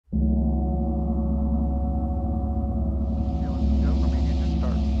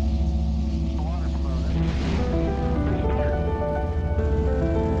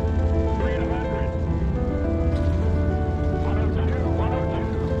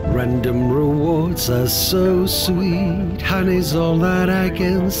Random rewards are so sweet. Honey's all that I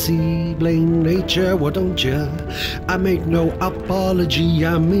can see. Blame nature, why don't ya? I make no apology.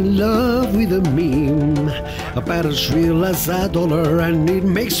 I'm in love with a meme about as real as a dollar, and it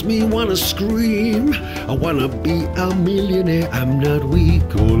makes me wanna scream. I wanna be a millionaire. I'm not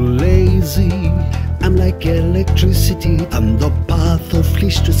weak or lazy. I'm like electricity on the path of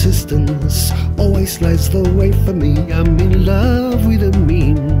least resistance. Always lies the way for me. I'm in love with a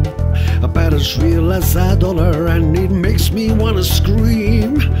meme about as real as a dollar, and it makes me wanna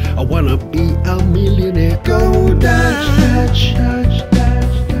scream. I wanna be a millionaire. Go Doge, Doge, Doge,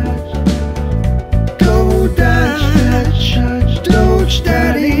 Doge, Doge. Go Doge, Doge, Doge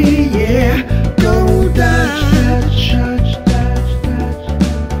Daddy, yeah. Go Doge, Doge,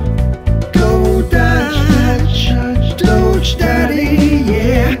 Doge, Doge Daddy,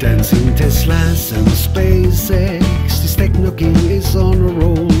 yeah. Dancing Teslas and SpaceX. This techno king is on a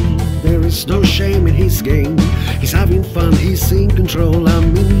roll. There is no shame in his game. He's having fun, he's in control.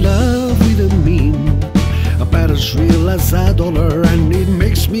 I'm in love with a meme about as real as a dollar, and it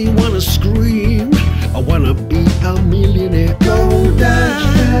makes me wanna scream. I wanna be a millionaire. Go Doge,